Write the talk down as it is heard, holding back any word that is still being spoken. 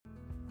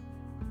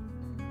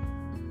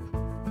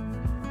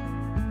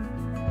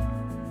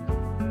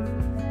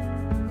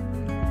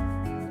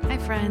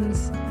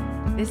friends.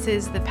 This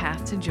is The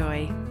Path to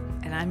Joy,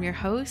 and I'm your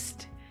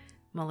host,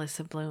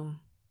 Melissa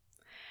Bloom.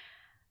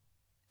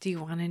 Do you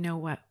want to know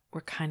what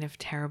we're kind of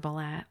terrible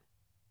at?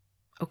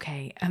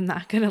 Okay, I'm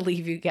not going to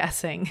leave you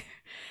guessing.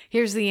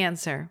 Here's the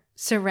answer: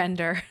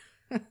 surrender.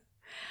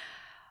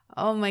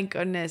 Oh my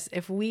goodness,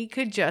 if we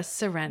could just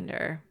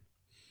surrender,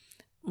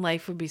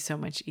 life would be so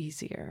much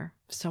easier,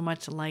 so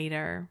much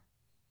lighter,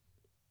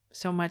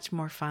 so much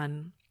more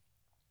fun.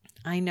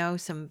 I know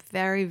some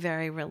very,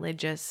 very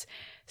religious,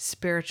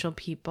 spiritual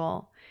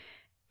people,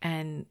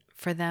 and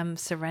for them,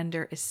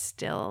 surrender is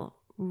still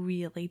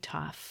really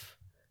tough.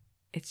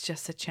 It's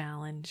just a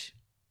challenge.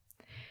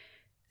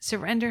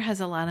 Surrender has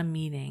a lot of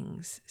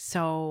meanings,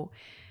 so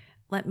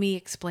let me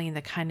explain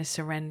the kind of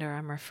surrender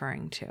I'm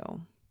referring to.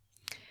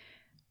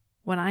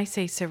 When I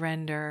say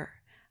surrender,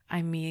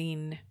 I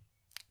mean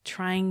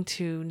trying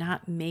to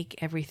not make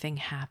everything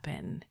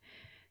happen,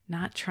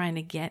 not trying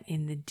to get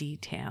in the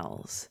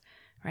details,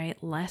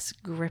 right? Less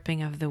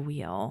gripping of the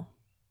wheel.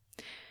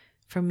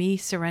 For me,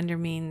 surrender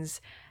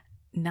means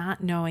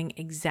not knowing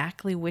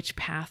exactly which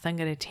path I'm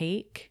going to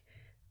take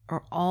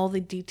or all the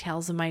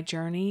details of my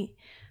journey,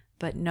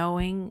 but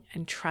knowing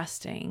and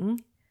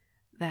trusting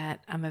that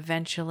I'm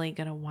eventually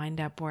going to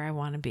wind up where I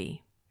want to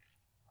be.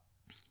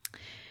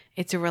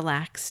 It's a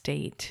relaxed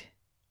state,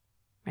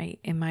 right?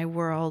 In my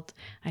world,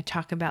 I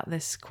talk about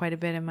this quite a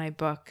bit in my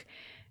book.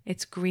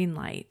 It's green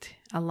light,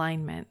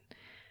 alignment.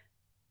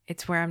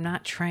 It's where I'm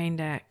not trying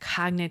to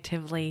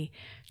cognitively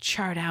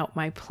chart out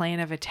my plan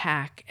of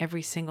attack,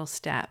 every single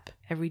step,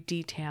 every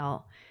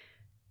detail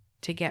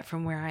to get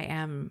from where I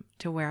am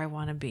to where I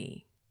want to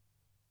be.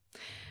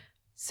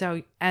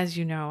 So, as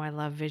you know, I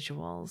love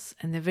visuals,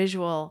 and the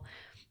visual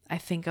I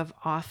think of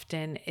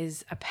often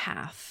is a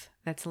path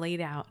that's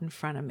laid out in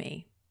front of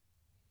me.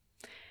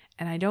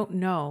 And I don't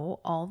know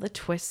all the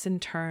twists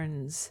and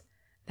turns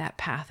that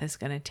path is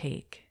going to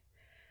take,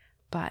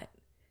 but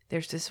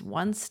there's this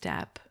one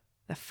step,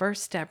 the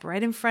first step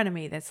right in front of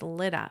me that's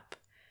lit up,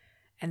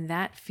 and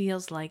that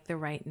feels like the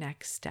right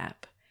next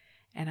step.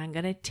 And I'm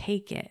going to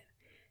take it,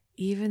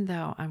 even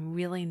though I'm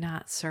really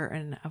not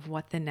certain of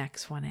what the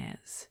next one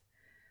is.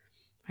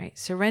 Right?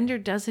 Surrender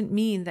doesn't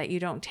mean that you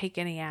don't take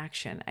any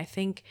action. I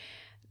think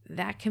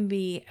that can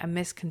be a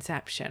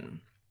misconception.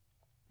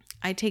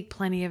 I take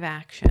plenty of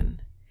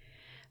action,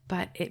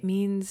 but it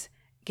means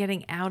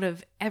getting out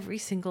of every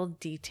single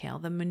detail,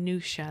 the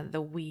minutia,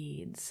 the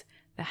weeds,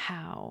 the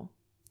how.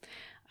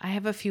 I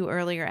have a few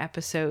earlier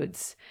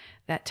episodes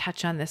that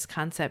touch on this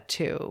concept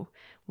too.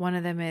 One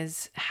of them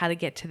is how to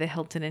get to the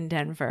Hilton in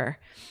Denver,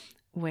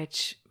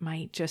 which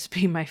might just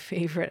be my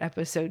favorite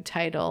episode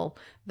title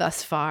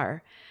thus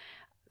far.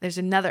 There's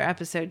another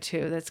episode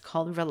too that's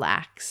called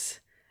Relax.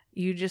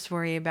 You just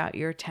worry about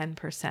your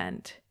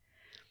 10%.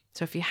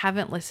 So if you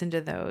haven't listened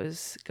to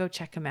those, go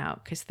check them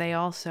out, because they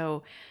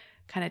also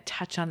kind of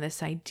touch on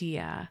this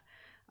idea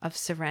of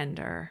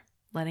surrender,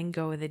 letting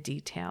go of the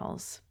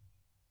details.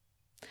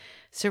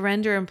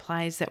 Surrender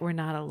implies that we're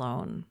not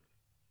alone,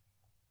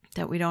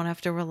 that we don't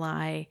have to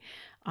rely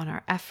on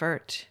our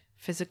effort,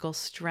 physical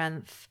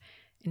strength,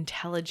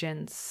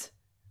 intelligence,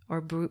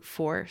 or brute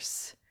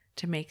force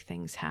to make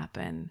things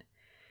happen,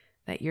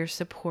 that you're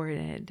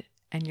supported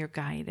and you're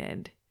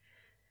guided,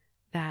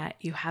 that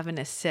you have an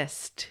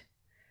assist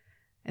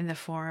in the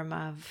form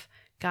of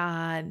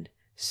God,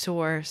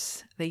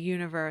 source, the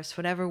universe,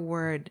 whatever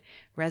word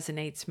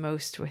resonates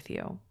most with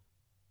you.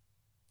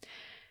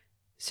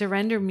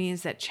 Surrender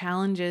means that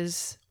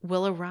challenges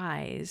will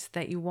arise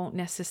that you won't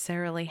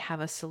necessarily have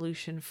a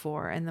solution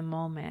for in the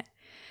moment,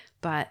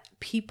 but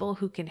people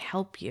who can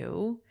help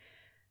you,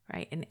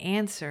 right, and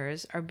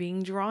answers are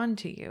being drawn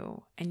to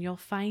you, and you'll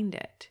find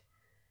it.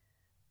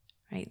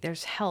 Right?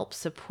 There's help,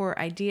 support,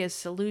 ideas,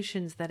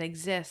 solutions that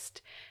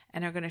exist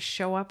and are going to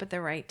show up at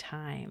the right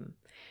time.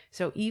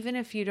 So even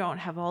if you don't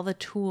have all the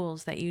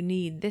tools that you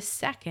need this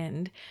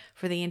second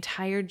for the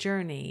entire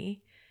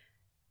journey,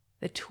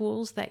 the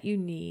tools that you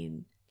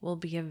need will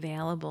be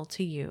available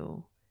to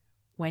you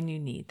when you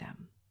need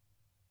them.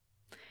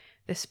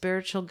 The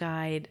spiritual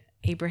guide,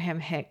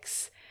 Abraham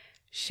Hicks,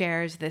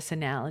 shares this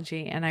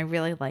analogy, and I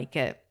really like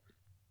it.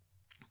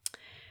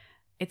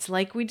 It's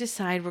like we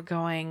decide we're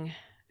going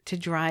to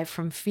drive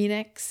from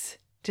Phoenix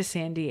to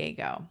San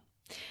Diego.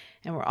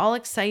 And we're all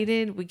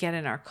excited. We get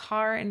in our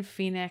car in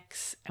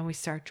Phoenix and we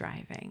start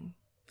driving.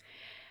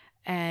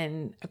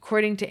 And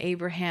according to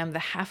Abraham, the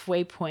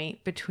halfway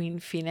point between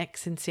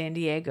Phoenix and San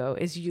Diego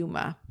is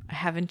Yuma. I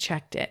haven't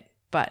checked it,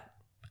 but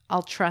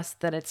I'll trust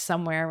that it's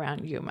somewhere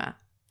around Yuma.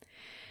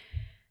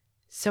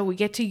 So we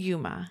get to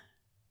Yuma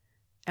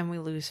and we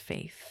lose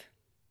faith.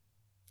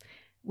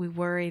 We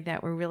worry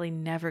that we're really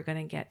never going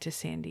to get to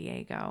San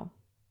Diego.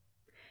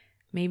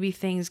 Maybe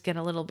things get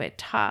a little bit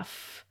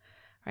tough,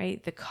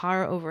 right? The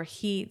car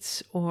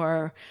overheats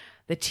or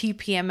the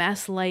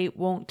TPMS light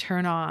won't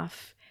turn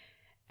off.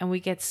 And we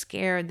get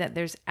scared that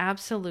there's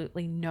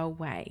absolutely no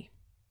way.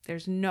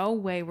 There's no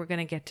way we're going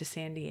to get to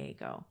San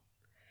Diego.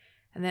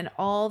 And then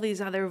all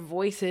these other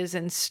voices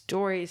and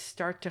stories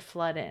start to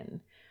flood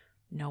in.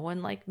 No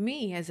one like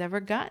me has ever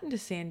gotten to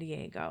San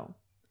Diego.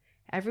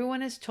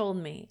 Everyone has told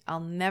me I'll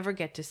never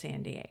get to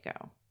San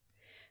Diego.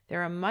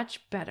 There are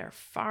much better,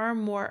 far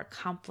more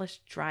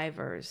accomplished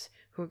drivers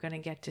who are going to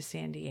get to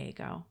San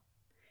Diego.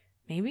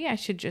 Maybe I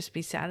should just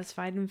be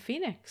satisfied in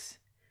Phoenix.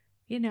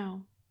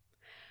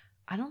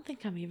 I don't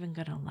think I'm even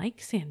going to like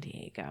San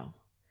Diego.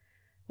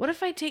 What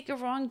if I take a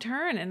wrong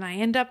turn and I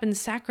end up in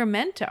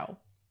Sacramento?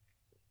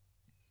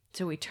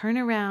 So we turn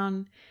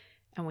around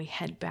and we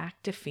head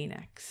back to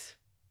Phoenix.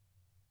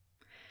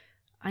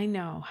 I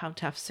know how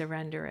tough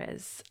surrender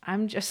is.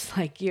 I'm just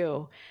like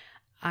you.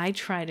 I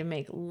try to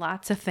make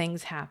lots of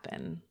things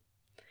happen.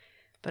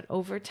 But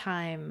over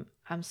time,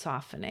 I'm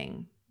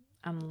softening.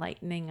 I'm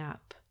lightening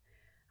up.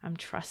 I'm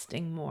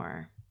trusting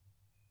more.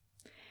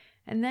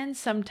 And then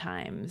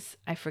sometimes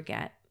I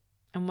forget.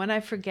 And when I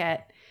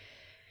forget,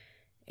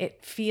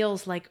 it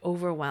feels like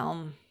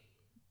overwhelm.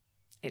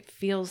 It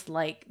feels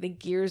like the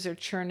gears are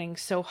churning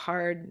so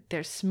hard,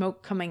 there's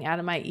smoke coming out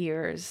of my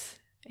ears.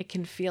 It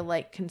can feel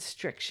like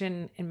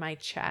constriction in my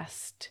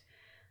chest.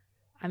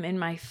 I'm in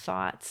my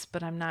thoughts,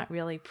 but I'm not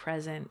really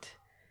present.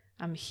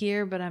 I'm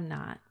here, but I'm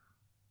not.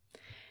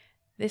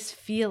 This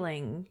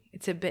feeling,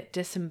 it's a bit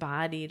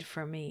disembodied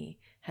for me,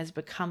 has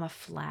become a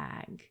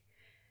flag.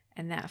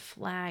 And that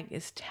flag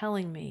is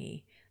telling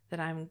me that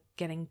I'm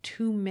getting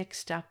too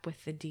mixed up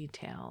with the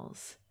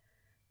details.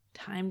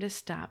 Time to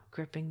stop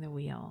gripping the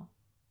wheel.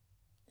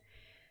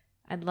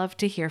 I'd love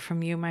to hear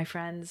from you, my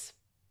friends.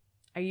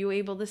 Are you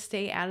able to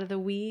stay out of the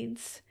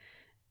weeds?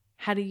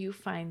 How do you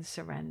find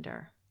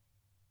surrender?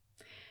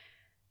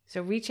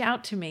 So reach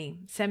out to me.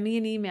 Send me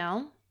an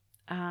email.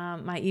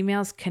 My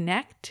email is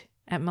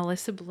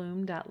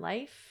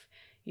connect@melissabloom.life.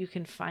 You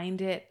can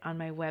find it on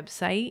my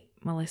website,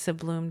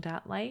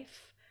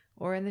 melissabloom.life,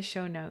 or in the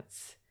show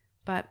notes.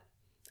 But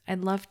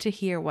I'd love to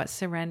hear what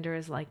surrender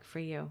is like for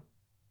you.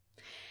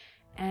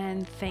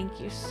 And thank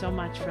you so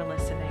much for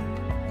listening.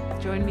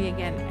 Join me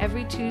again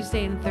every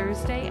Tuesday and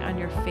Thursday on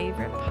your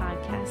favorite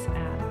podcast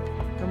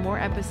app for more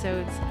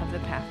episodes of The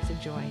Path to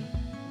Joy.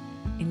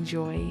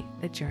 Enjoy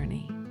the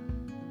journey.